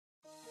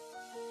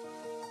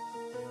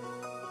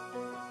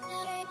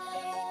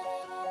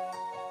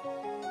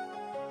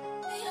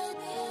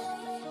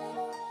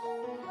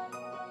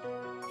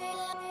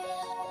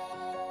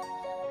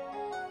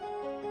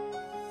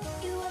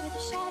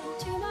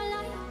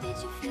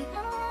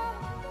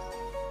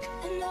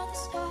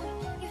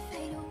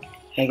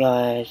Hey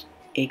guys,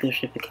 Eagle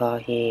Supercar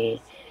here.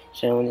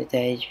 So in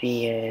today's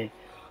video,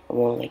 I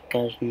want to let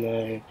you guys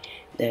know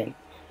that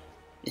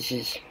this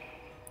is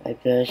a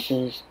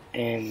versus,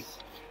 and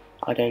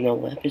I don't know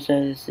what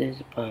episode this is,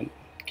 but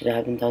because I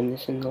haven't done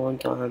this in a long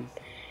time.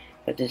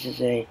 But this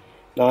is a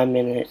 9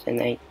 minutes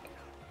and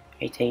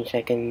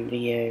 18-second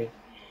video,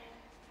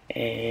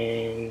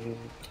 and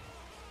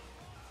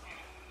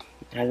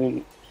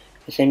I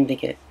seem to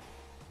get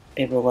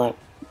people like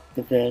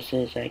the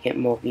verses. I get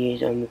more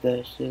views on the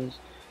verses.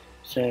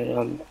 So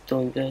I'm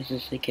doing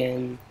verses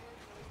again.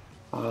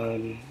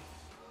 I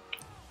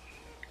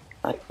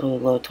put a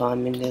lot of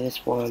time into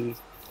this one,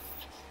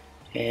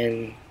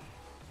 and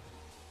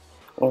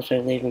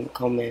also leaving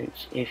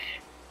comments if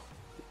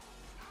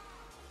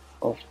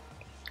of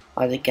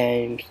other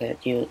games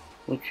that you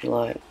would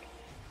like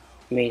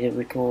me to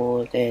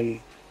record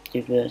and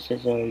do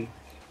verses on.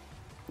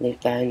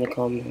 Leave that in the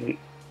comment.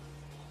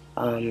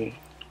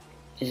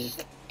 This is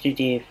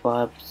GTA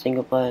 5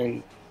 single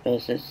player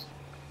versus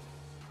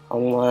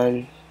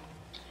online.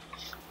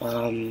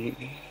 I've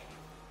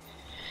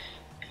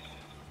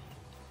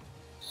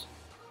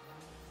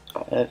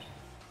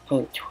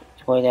put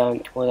Twitter on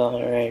Twitter,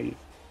 and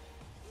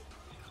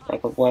I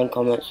got one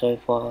comment so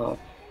far,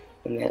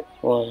 and that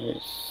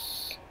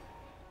was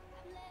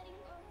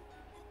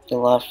The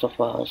Last of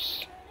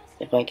Us.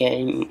 If I get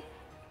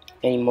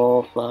any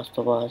more of Last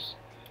of Us,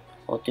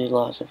 I'll do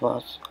Last of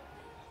Us.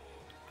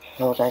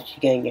 I was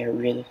actually going to get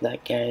rid of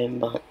that game,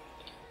 but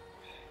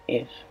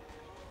if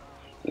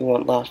you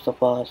want Last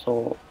of Us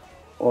or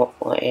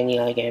any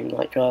other game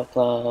like Drive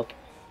Club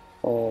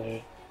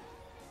or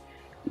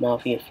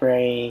Mafia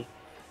 3,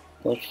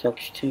 Watch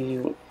Dogs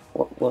 2,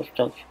 Watch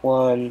Dogs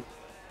 1,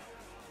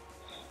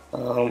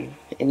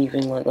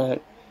 anything like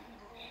that,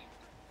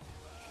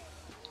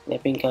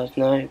 let me guys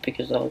know,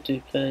 because I'll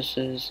do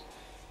verses.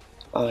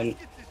 So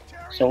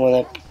when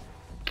I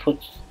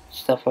put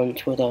stuff on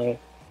Twitter,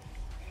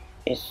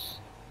 it's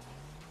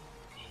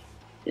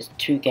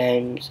 2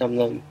 games, some of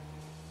them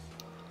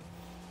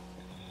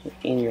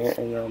in it,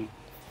 and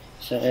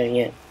so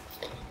yeah.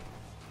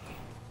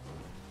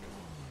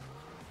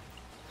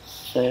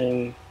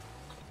 So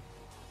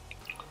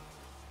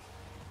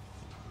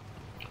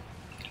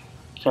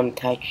some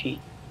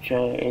taxi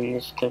in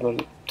this clip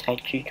I'm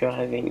taxi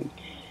driving,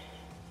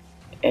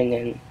 and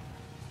then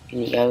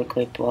in the other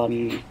clip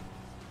I'm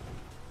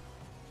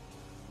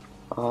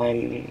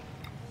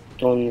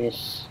doing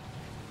this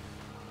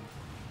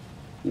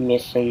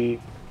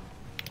mission,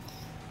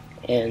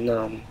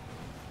 and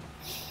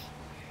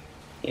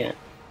yeah.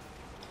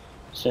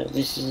 So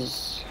this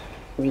is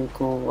really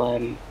cool.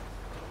 I'm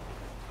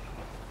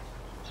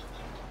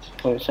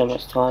putting so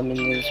much time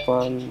into this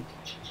one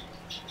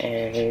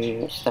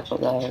and stuff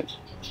like that,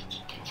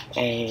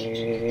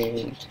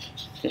 and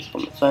just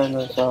put my phone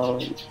on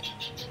silent,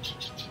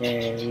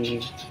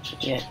 and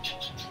yeah.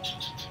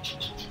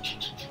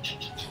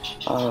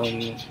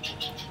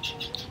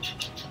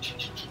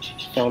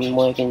 So I'm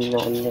working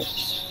on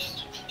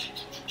this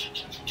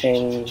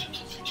thing,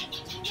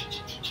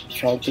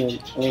 try to do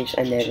at least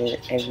an edit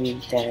every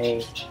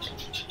day.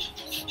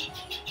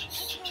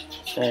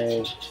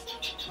 So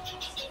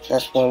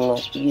that's one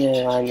last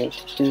video I need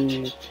to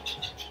do.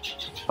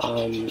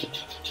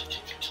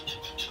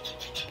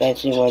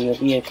 Basically when the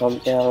video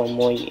comes out, I'm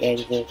already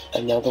edited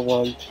another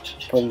one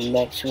for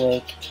next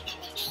week.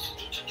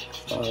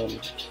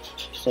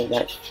 So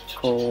that's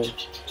cool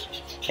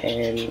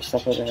and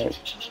stuff like that.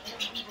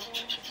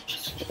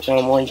 So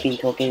I'm only been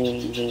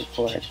talking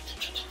for like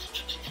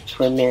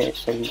 3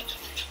 minutes and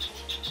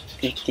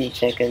 50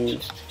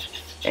 seconds,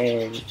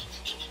 and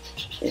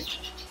it's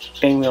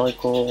been really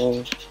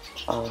cool.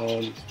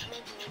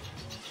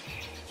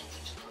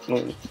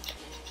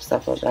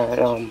 Stuff like that.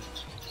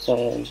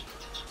 So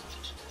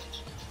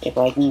if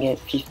I can get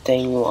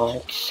 15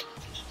 likes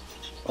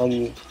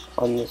on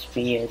this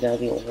video,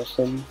 that'd be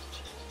awesome.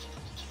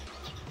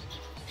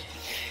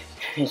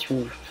 It's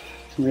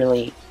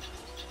really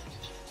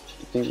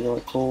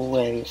cool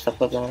and stuff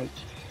like that.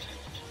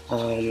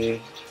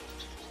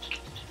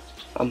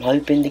 I'm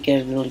hoping to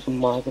get a really good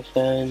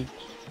microphone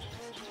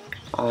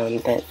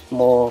that's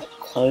more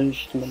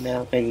close to my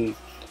mouth and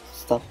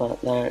stuff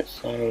like that.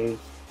 So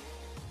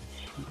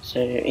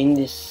in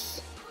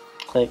this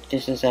clip,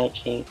 this is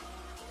actually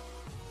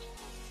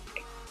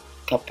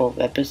a couple of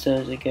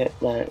episodes ago,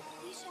 like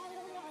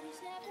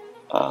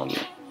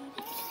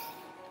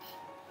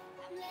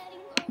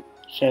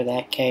so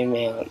that came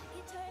out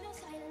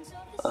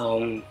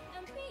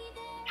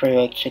 3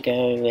 weeks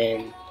ago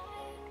and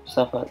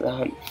stuff like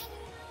that.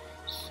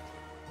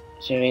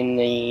 So in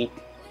the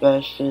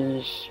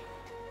verses,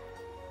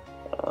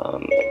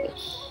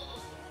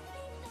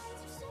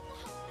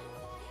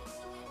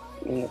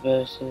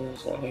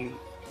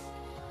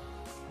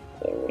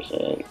 where is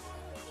it?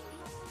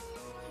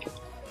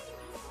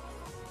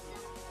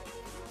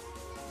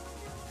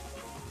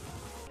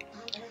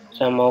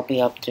 So I'll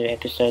be up to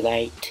episode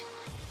 8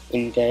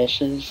 in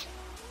verses.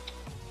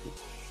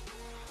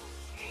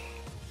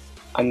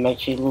 I'm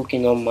actually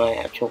looking on my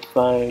actual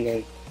phone,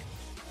 and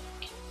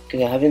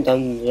because I haven't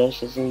done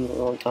verses in a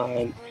long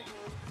time,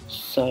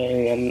 so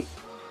I'm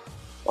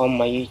on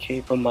my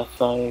YouTube on my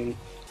phone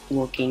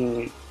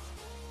looking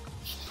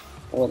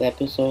what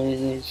episode it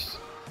is,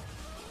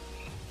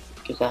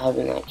 because I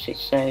haven't actually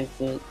saved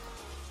it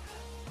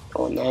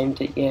or named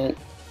it yet.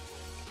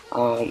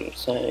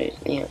 So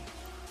yeah,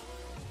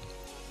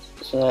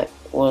 so that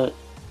what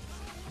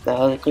the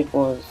other clip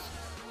was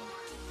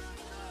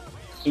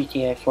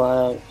GTA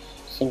 5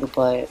 single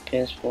player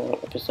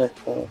PS4 episode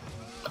 4,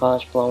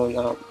 cars blowing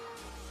up,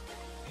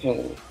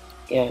 and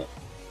yeah.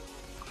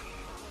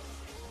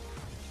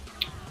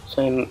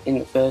 So in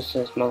the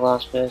verses, my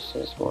last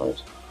verses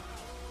was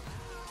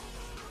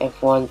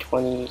F1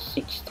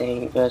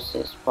 2016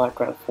 versus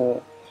Minecraft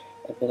 4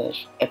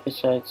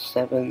 episode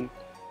 7.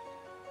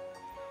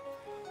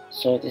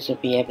 So this will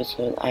be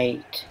episode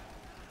 8,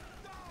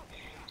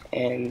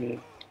 and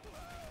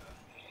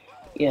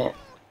yeah.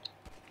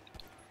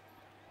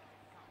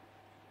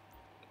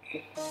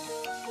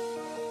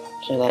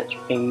 So that's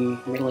been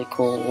really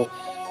cool.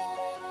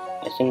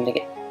 I seem to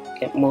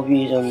get more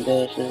views on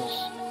verses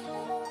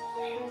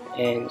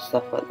and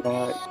stuff like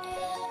that.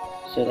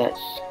 So that's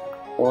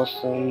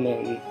awesome,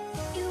 and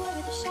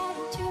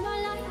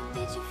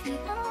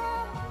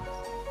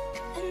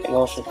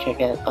also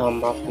check out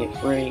Mafia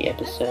 3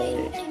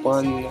 episode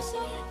 1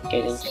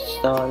 getting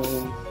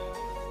started,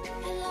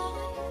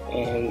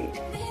 and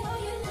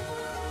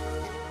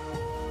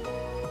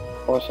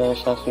also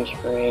Assassin's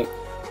Creed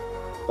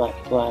Black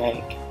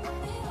Flag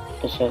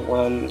episode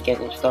 1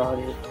 getting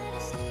started.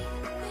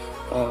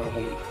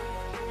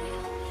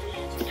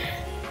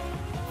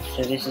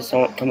 So this is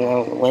coming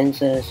out on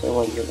Wednesday, so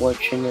when you're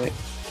watching it,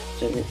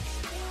 so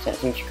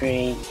Assassin's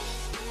Creed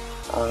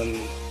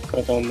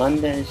was on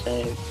Monday,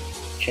 so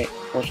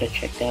also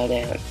check that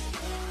out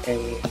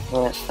and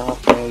all that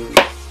stuff, and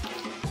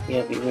yeah,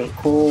 it'll be really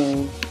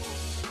cool.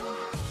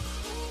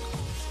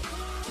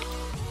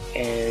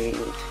 And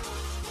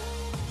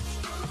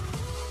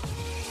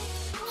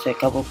so a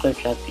couple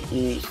clips I've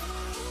used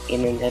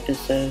in an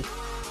episode,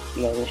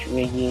 and I just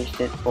reused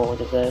it for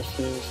the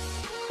verses.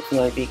 It's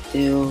no big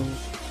deal,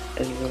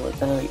 everything like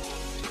that.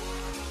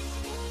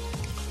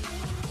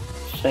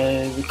 So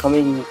we're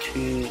coming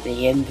to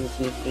the end of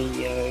the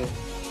video.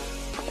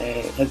 I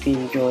hope you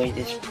enjoyed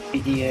this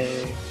video.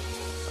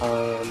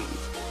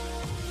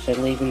 So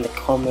leave in the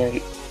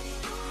comment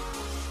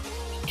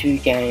 2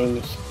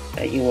 games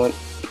that you want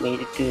me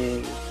to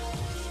do.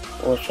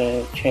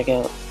 Also check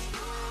out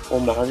all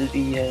my other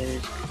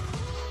videos,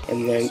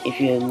 and then if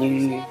you're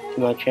new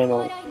to my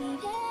channel,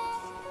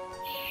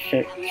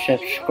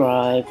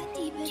 subscribe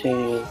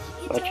to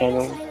my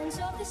channel,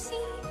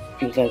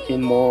 because I do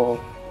more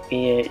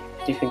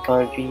different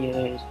kind of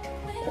videos,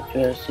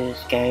 versus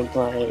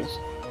gameplays.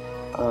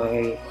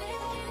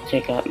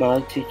 Check out my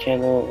other 2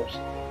 channels.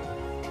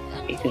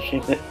 You can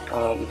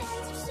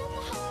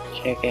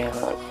check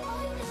out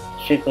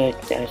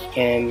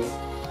Super-Cam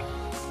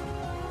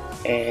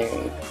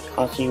and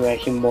Aussie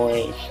Racing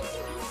Boys.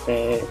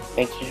 So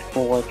thank you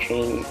for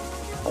watching.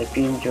 I hope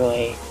you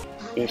enjoy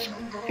this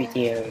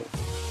video.